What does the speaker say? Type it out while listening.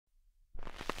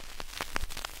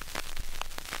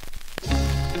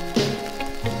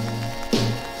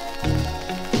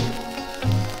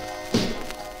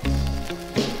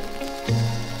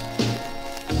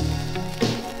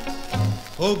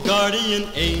Oh, guardian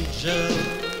angel,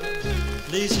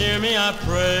 please hear me, I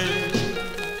pray.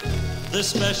 This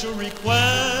special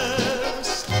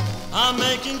request I'm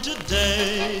making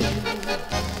today.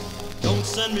 Don't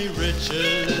send me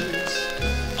riches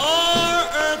or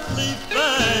earthly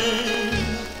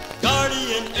fame.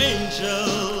 Guardian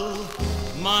angel,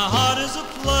 my heart is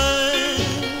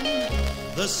aflame.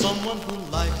 There's someone who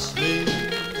likes me.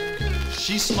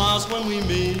 She smiles when we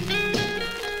meet.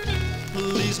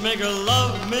 Please make her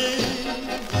love me,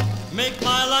 make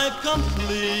my life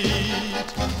complete.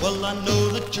 Well, I know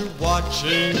that you're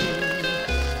watching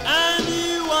and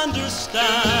you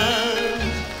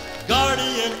understand.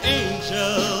 Guardian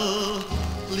angel,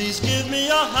 please give me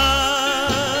a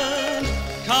hand.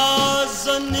 'Cause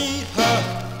I need her,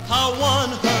 I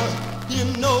want her, you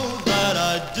know that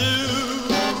I do.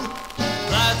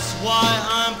 That's why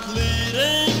I'm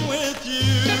pleading with you.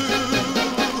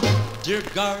 Dear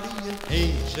guardian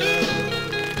angel,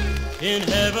 in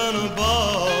heaven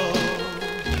above,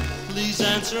 please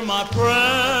answer my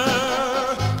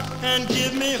prayer and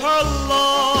give me her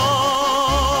love.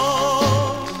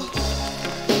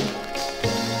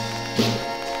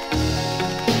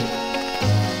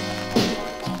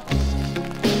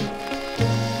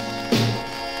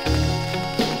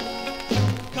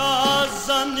 Cause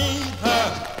I need her,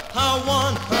 I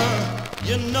want her,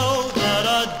 you know that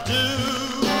I do.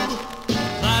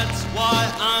 That's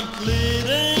why I'm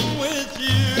pleading with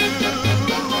you.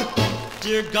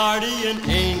 Dear guardian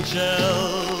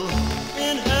angel,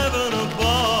 in heaven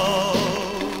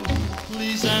above,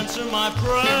 please answer my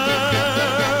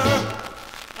prayer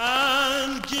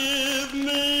and give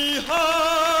me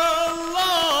her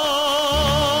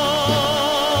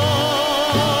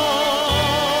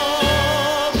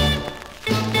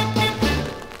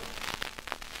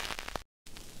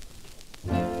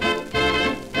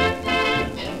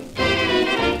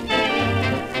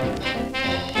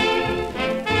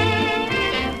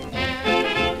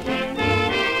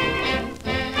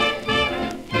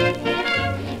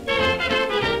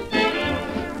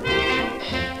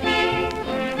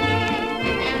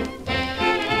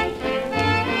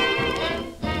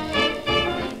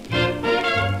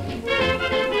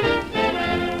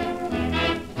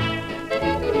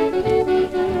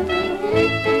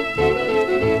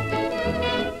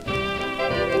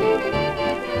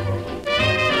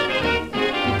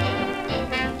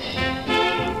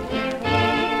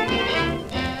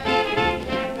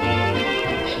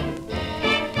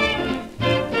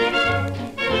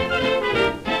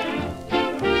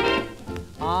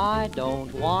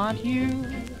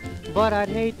but I'd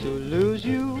hate to lose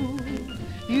you.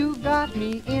 You got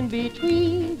me in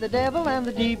between the devil and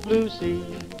the deep blue sea.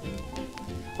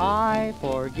 I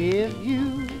forgive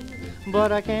you,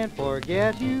 but I can't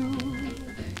forget you.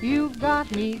 You've got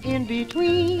me in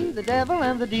between the devil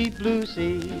and the deep blue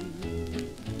sea.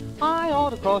 I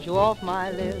ought to cross you off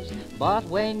my list, but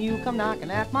when you come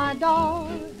knocking at my door,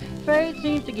 fate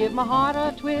seems to give my heart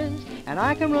a twist, and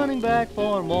I come running back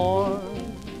for more.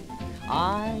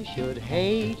 I should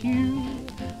hate you,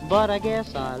 but I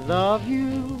guess I love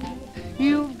you.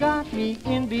 You've got me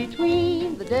in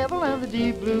between the devil and the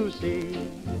deep blue sea.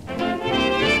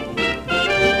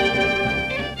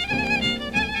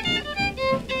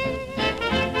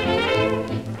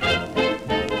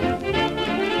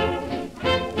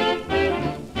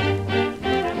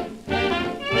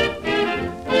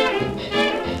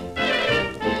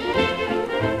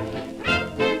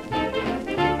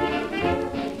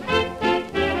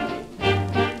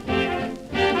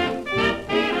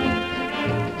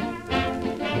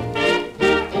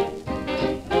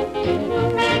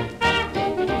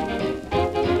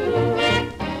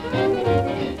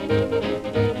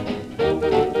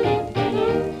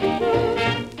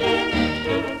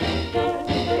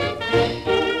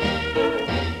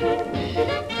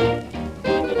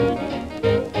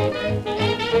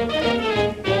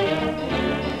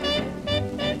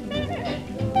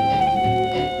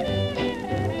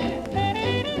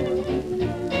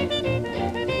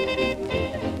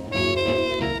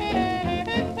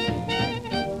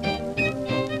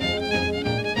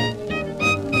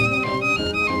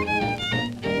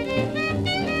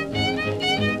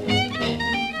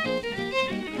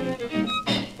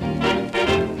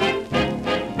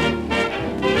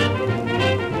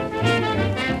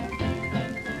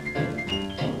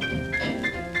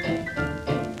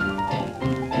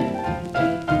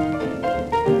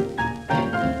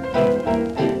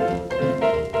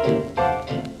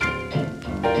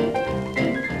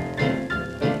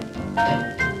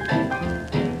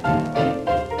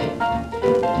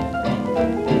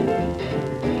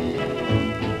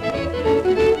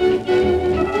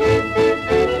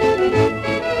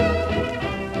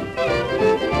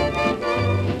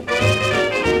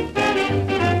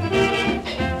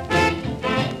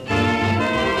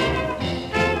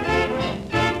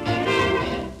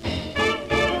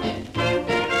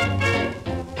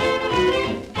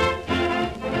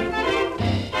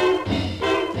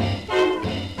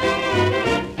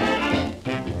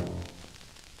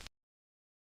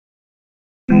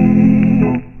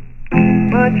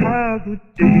 have a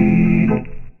deed.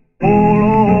 Oh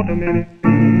Lord, a minute.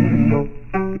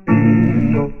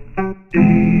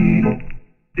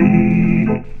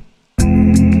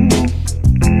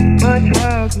 Much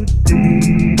have a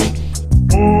deed.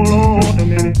 Oh Lord, a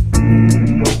minute.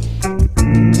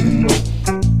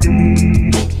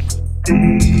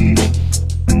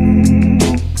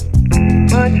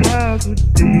 Much have a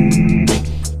deed.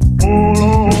 Oh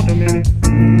Lord, a minute.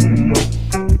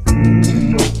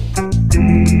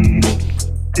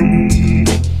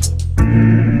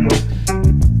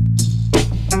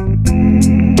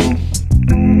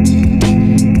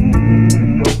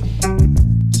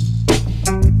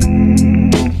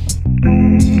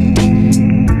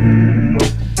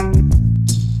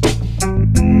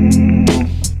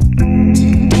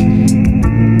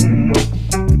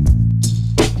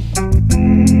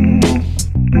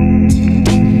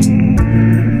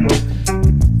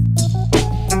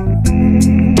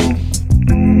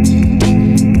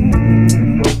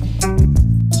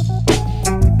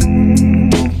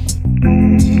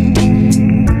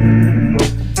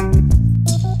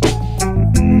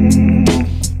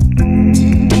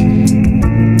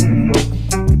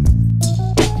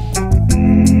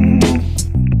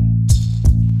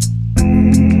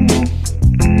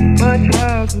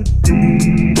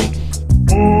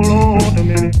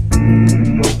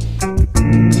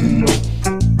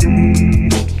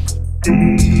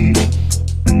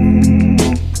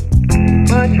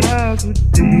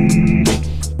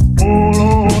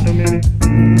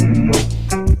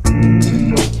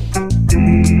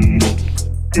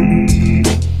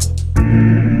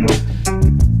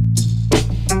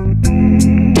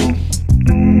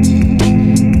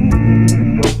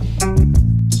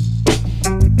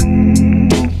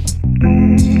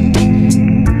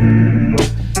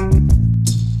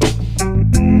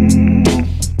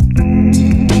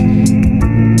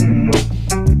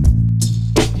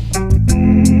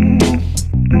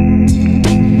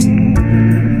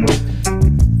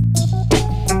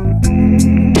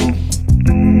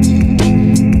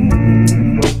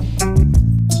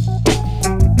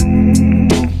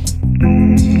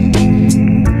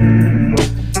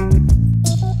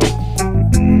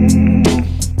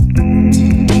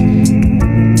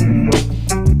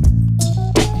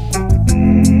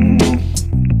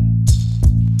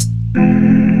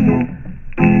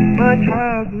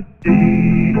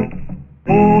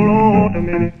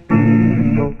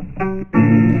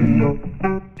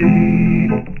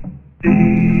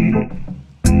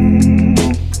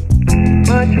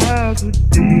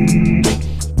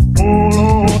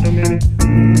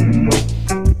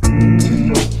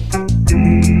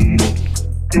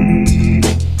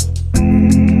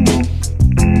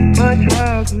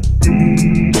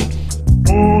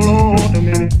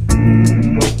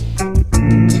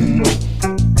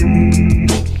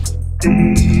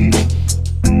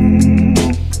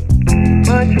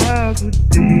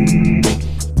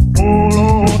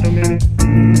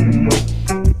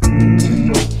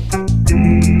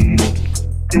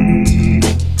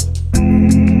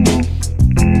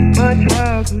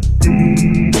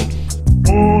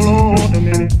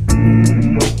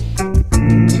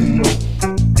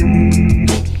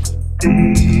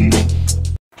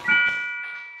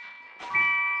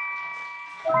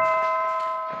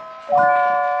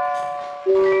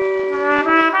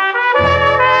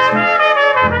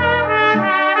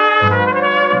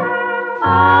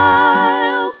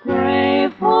 I'll pray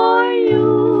for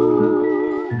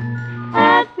you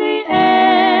at the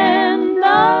end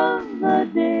of the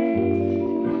day.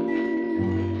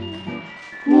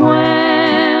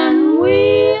 When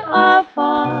we are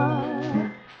far,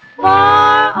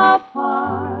 far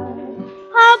apart,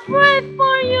 I'll pray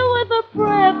for you with a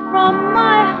prayer from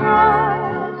my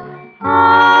heart.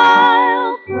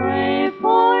 I'll pray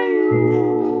for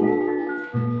you,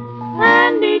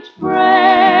 and each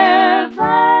prayer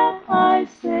that I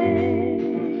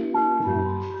say,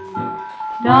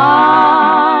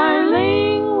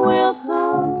 darling, will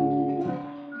come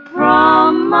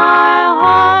from my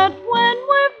heart when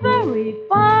we're very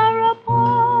far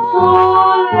apart. So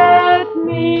let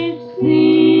me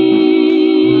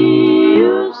see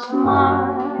you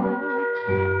smile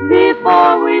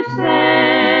before we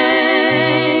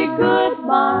say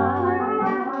goodbye.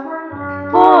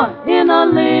 For in a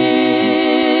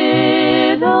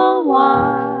little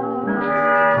while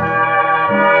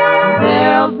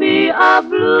there'll be a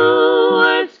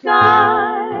bluer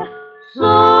sky.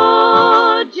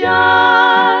 So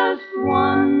just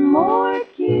one more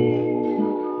kiss,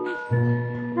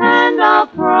 and I'll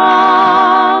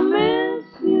promise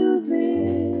you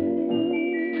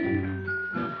this.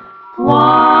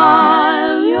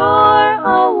 While you're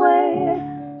away,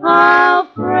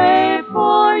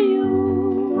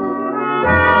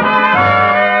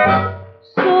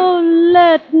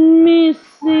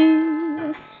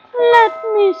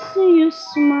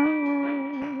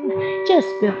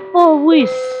 before we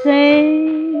say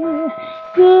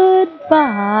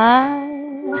goodbye.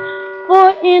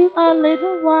 For in a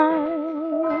little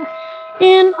while,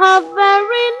 in a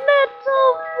very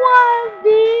little while,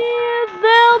 dear,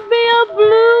 there'll be a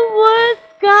bluer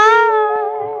sky.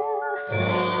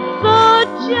 So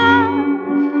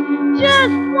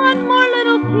just one more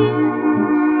little kiss,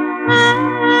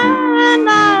 and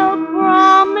I'll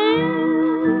promise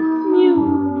you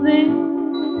this.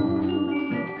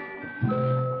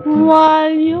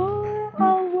 While you're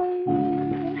away,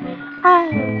 I'll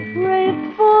pray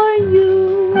for you.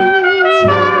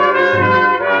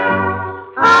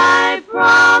 I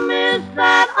promise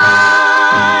that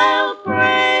I'll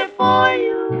pray for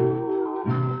you,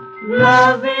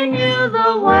 loving you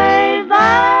the way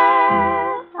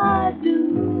that I do,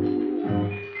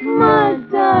 my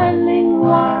darling.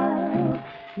 While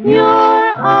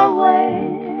you're away,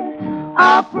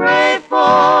 I'll pray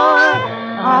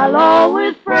I'll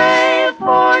always pray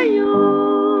for you.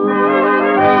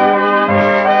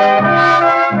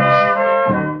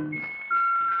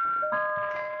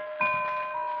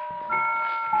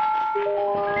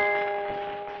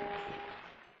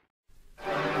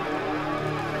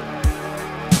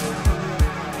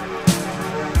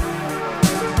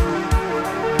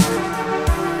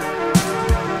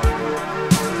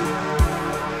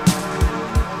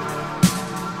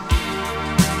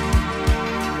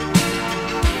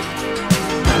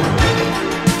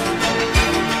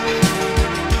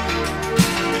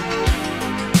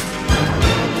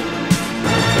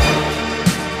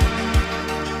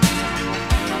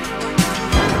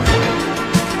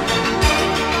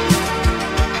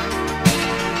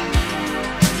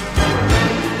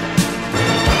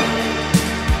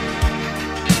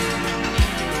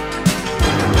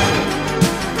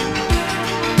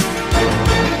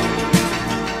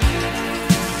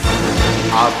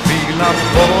 I feel I'm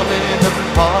falling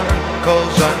apart,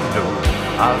 'cause I know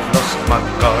I've lost my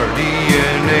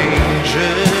guardian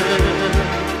angel.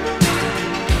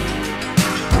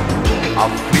 A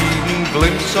fleeting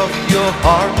glimpse of your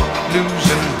heart,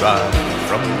 losing right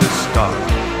from the start,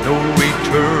 no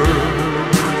return,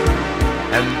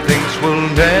 and things will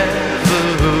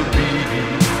never be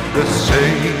the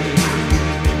same.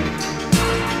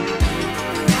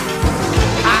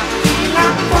 I feel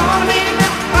I'm falling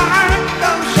apart,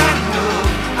 'cause I know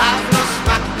I've lost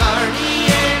my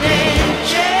guardian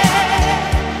angel.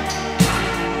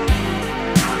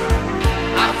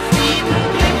 A fleeting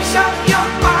glimpse of your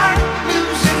heart,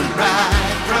 losing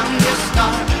right from the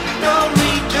start, no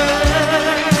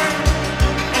return,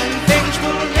 and things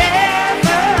will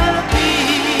never be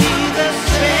the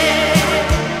same.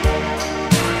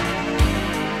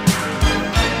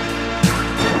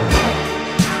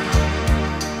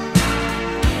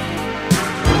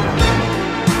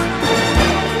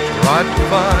 Try to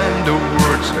find the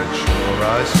words that sure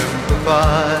I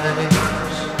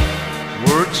sympathize,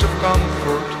 words of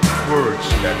comfort, words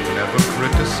that never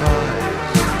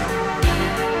criticize.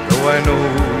 Though I know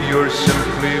you're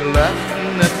simply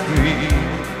laughing at me,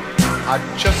 I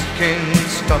just can't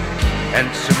stop and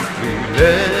simply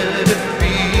let it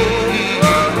be.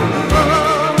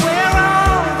 Where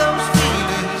are those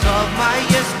feelings of my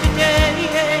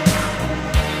yesterday?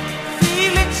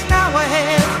 Feelings now I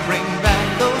have, bring back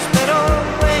those better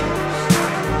ways.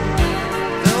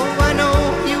 Though I know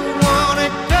you wanna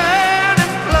turn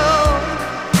and blow,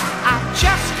 I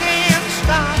just can't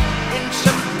stop and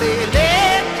simply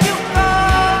let you go.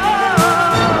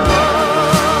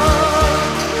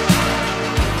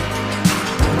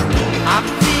 I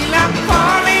feel I'm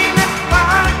falling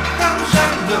apart, 'cause I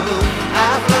know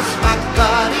I've lost my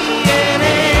guardian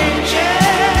angel.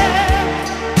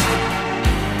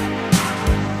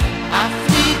 A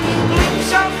fleeting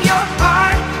glimpse of your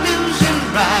heart, losing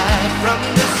right from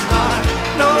the start,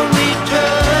 no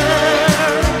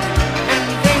return, and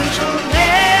things will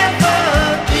never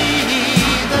be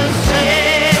the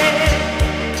same.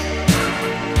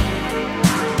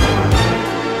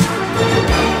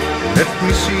 Let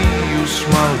me see you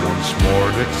smile once more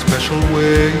that special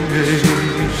way,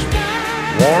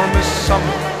 warm as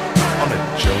summer on a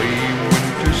chilly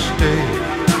winter's day.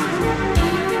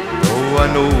 Though I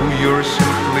know you're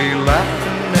simply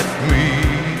laughing at me,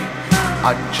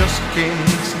 I just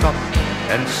can't stop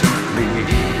and simply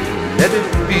let it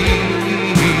be.